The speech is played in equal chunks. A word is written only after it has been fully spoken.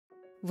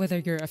Whether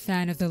you're a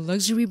fan of the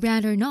luxury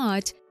brand or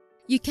not,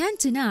 you can't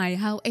deny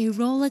how a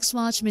Rolex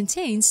watch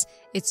maintains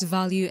its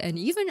value and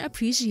even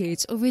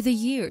appreciates over the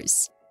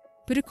years.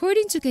 But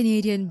according to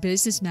Canadian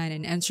businessman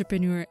and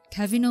entrepreneur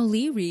Kevin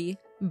O'Leary,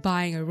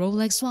 buying a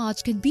Rolex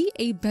watch can be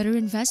a better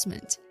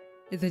investment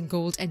than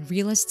gold and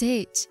real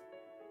estate.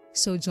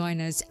 So join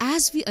us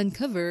as we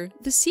uncover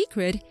the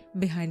secret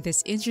behind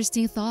this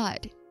interesting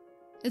thought.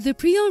 The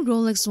pre-owned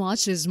Rolex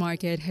watches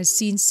market has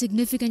seen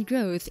significant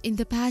growth in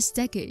the past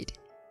decade.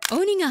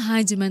 Owning a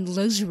high-demand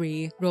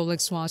luxury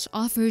Rolex watch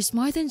offers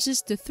more than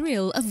just the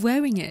thrill of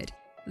wearing it.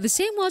 The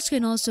same watch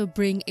can also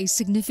bring a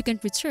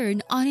significant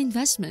return on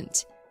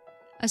investment.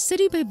 A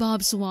study by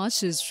Bob's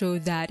Watches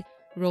showed that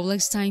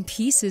Rolex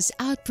timepieces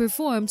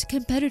outperformed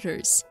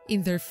competitors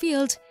in their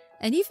field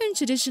and even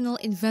traditional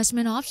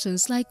investment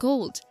options like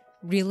gold,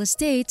 real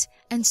estate,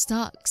 and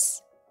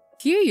stocks.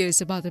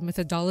 Curious about the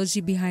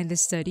methodology behind the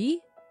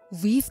study?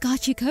 We've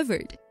got you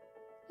covered.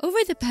 Over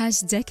the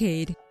past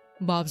decade,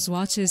 Bob's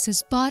Watches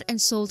has bought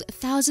and sold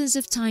thousands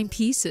of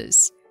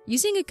timepieces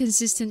using a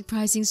consistent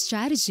pricing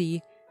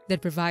strategy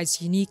that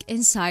provides unique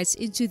insights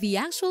into the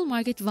actual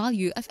market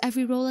value of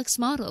every Rolex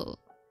model.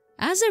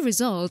 As a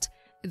result,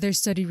 their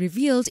study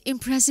revealed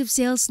impressive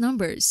sales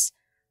numbers,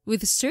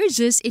 with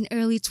surges in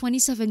early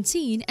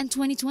 2017 and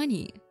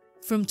 2020.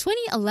 From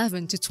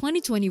 2011 to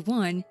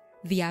 2021,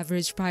 the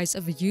average price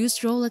of a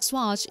used Rolex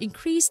watch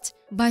increased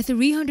by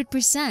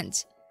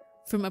 300%,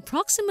 from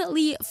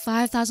approximately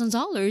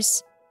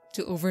 $5,000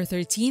 to over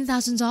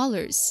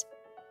 $13,000.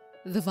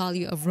 The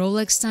value of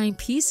Rolex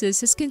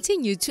timepieces has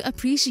continued to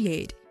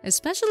appreciate,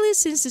 especially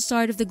since the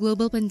start of the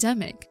global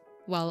pandemic.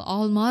 While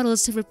all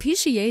models have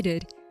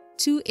appreciated,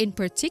 two in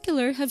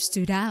particular have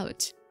stood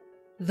out.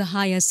 The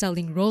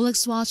highest-selling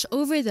Rolex watch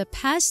over the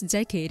past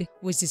decade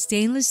was the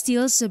stainless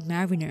steel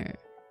Submariner,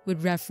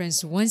 with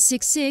reference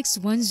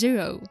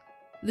 16610.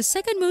 The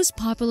second most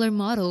popular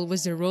model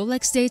was the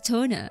Rolex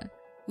Daytona,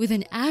 with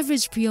an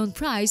average pre-owned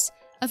price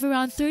of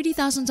around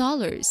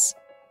 $30,000.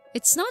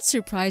 It's not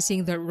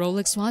surprising that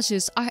Rolex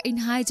watches are in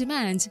high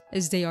demand,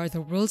 as they are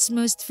the world's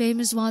most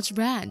famous watch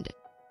brand.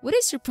 What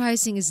is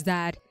surprising is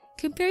that,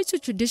 compared to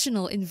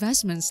traditional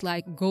investments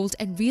like gold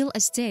and real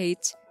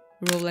estate,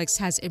 Rolex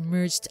has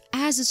emerged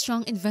as a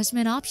strong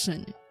investment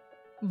option.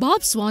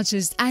 Bob's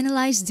Watches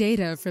analyzed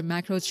data from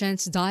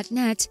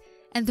macrotrends.net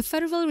and the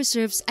Federal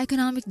Reserve's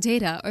Economic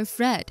Data, or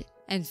FRED,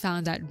 and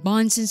found that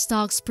bonds and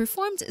stocks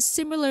performed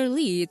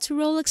similarly to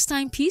Rolex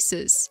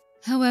timepieces.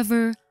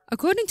 However,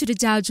 according to the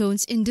Dow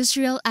Jones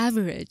Industrial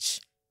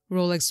Average,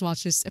 Rolex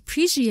watches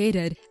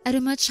appreciated at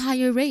a much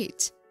higher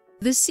rate.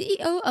 The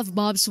CEO of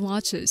Bob's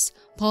Watches,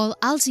 Paul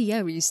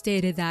Altieri,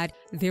 stated that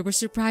they were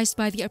surprised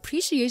by the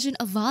appreciation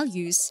of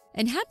values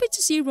and happy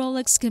to see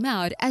Rolex come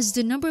out as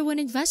the #1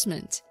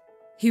 investment.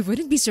 He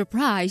wouldn't be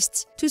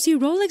surprised to see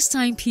Rolex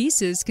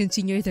timepieces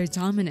continue their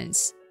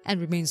dominance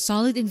and remain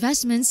solid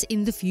investments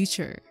in the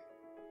future.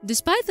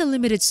 Despite the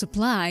limited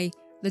supply,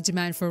 the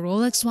demand for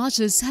Rolex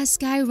watches has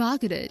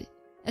skyrocketed,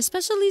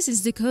 especially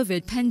since the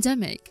COVID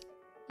pandemic.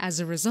 As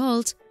a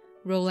result,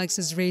 Rolex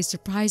has raised the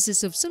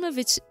prices of some of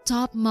its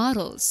top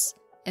models,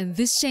 and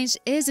this change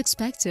is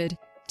expected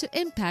to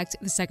impact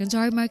the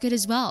secondary market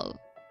as well.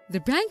 The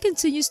brand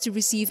continues to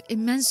receive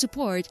immense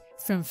support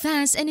from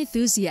fans and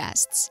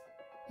enthusiasts,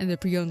 and the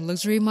pre-owned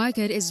luxury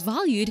market is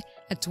valued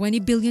at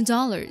 $20 billion.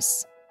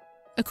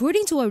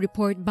 According to a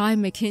report by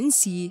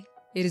McKinsey,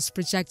 it is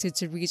projected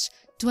to reach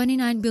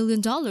 $29 billion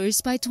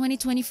by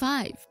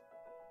 2025.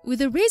 With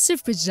the rates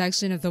of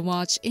projection of the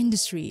watch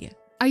industry,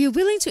 are you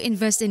willing to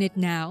invest in it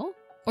now?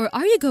 Or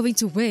are you going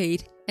to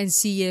wait and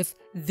see if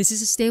this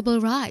is a stable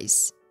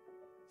rise?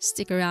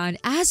 Stick around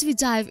as we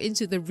dive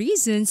into the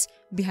reasons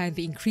behind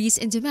the increase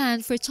in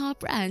demand for top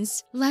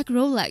brands like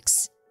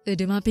Rolex,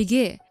 Audemars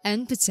Piguet,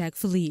 and Patek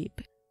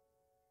Philippe.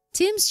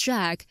 Tim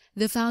Strack,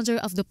 the founder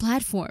of the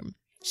platform,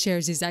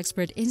 shares his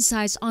expert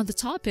insights on the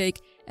topic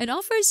and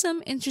offers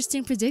some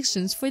interesting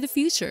predictions for the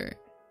future.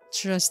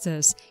 Trust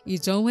us, you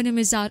don't want to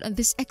miss out on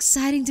this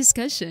exciting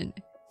discussion.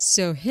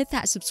 So hit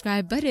that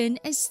subscribe button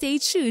and stay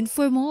tuned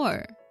for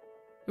more.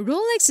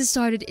 Rolex has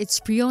started its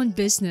pre-owned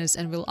business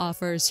and will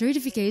offer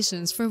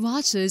certifications for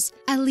watches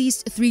at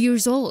least 3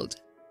 years old.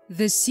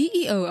 The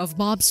CEO of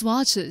Bob's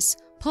Watches,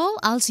 Paul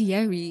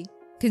Altieri,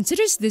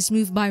 considers this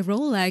move by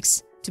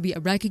Rolex to be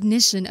a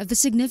recognition of the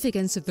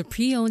significance of the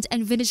pre-owned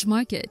and vintage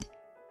market.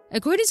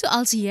 According to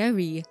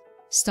Altieri,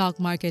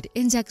 stock market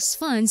index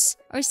funds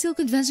are still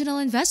conventional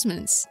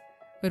investments,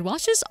 but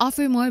watches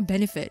offer more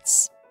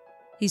benefits.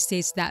 He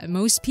states that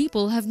most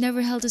people have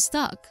never held a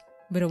stock,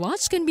 but a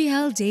watch can be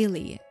held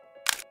daily.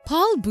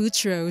 Paul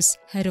Boutros,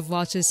 head of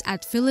watches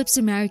at Philips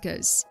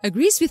Americas,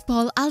 agrees with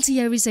Paul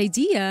Altieri's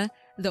idea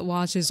that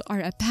watches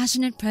are a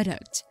passionate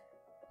product.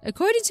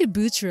 According to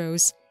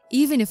Boutros,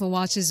 even if a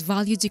watch's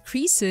value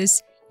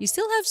decreases, you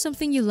still have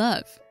something you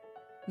love.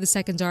 The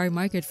secondary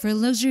market for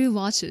luxury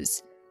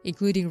watches,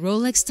 including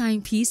Rolex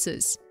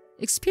timepieces,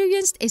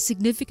 experienced a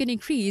significant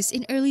increase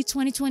in early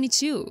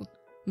 2022,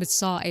 but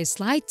saw a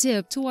slight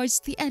dip towards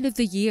the end of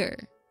the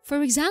year.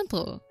 For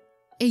example,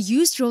 a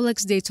used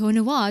Rolex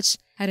Daytona watch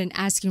had an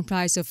asking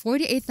price of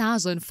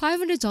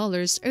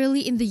 $48,500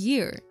 early in the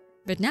year,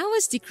 but now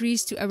has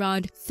decreased to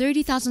around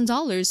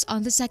 $30,000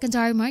 on the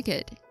secondary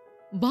market.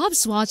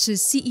 Bob's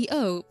Watch's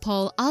CEO,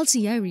 Paul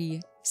Altieri,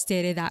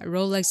 stated that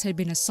Rolex had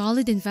been a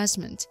solid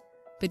investment,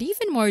 but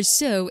even more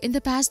so in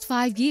the past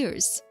 5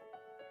 years.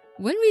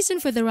 One reason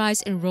for the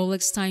rise in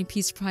Rolex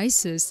timepiece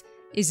prices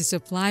is the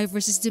supply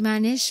versus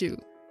demand issue.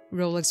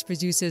 Rolex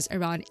produces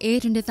around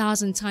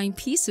 800,000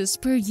 timepieces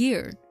per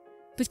year,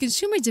 but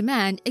consumer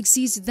demand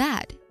exceeds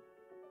that.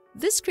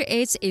 This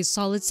creates a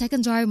solid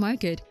secondary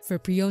market for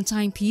pre-owned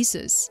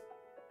timepieces.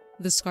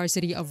 The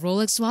scarcity of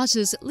Rolex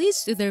watches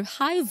leads to their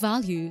high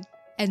value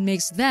and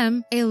makes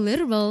them a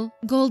literal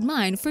gold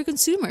mine for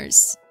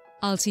consumers.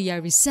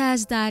 Altieri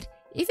says that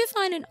if you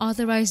find an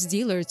authorized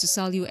dealer to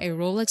sell you a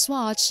Rolex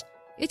watch,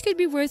 it could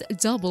be worth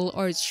double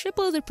or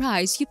triple the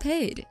price you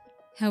paid.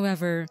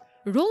 However,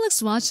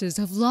 Rolex watches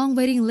have long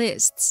waiting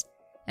lists,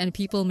 and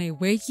people may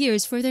wait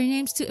years for their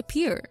names to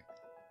appear.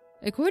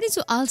 According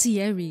to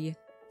Altieri,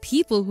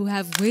 people who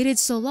have waited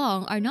so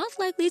long are not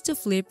likely to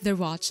flip their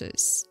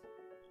watches.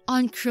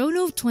 On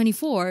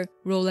Chrono24,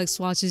 Rolex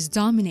watches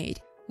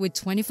dominate, with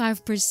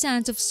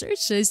 25% of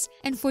searches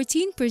and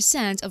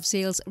 14% of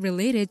sales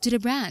related to the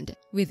brand,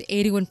 with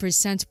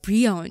 81%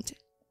 pre-owned.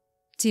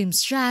 Tim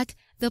Strack,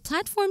 the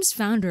platform's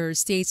founder,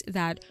 states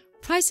that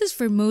prices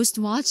for most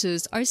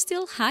watches are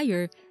still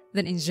higher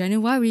than in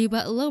January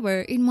but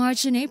lower in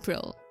March and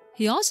April.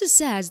 He also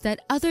says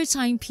that other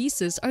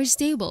timepieces are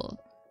stable,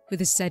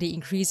 with a steady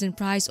increase in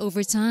price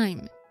over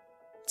time.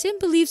 Tim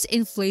believes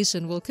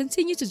inflation will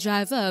continue to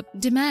drive up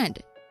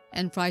demand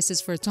and prices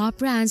for top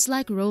brands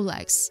like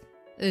Rolex,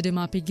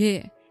 Audemars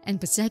Piguet, and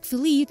Patek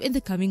Philippe in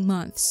the coming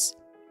months.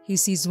 He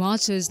sees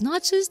watches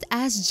not just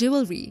as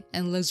jewelry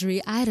and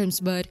luxury items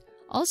but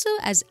also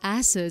as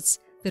assets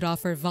that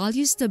offer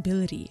value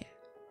stability.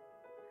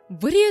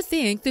 What do you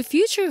think the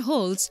future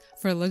holds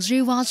for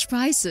luxury watch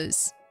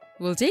prices?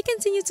 Will they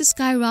continue to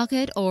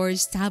skyrocket or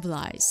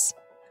stabilize?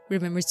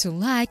 Remember to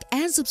like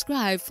and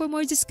subscribe for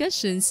more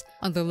discussions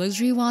on the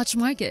luxury watch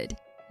market.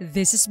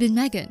 This has been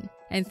Megan,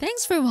 and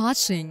thanks for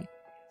watching.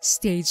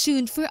 Stay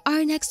tuned for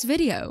our next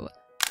video.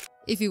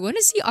 If you want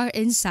to see our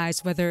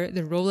insights whether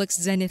the Rolex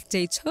Zenith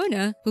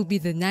Daytona will be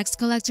the next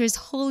collector's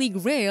holy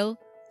grail,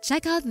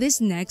 check out this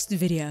next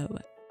video.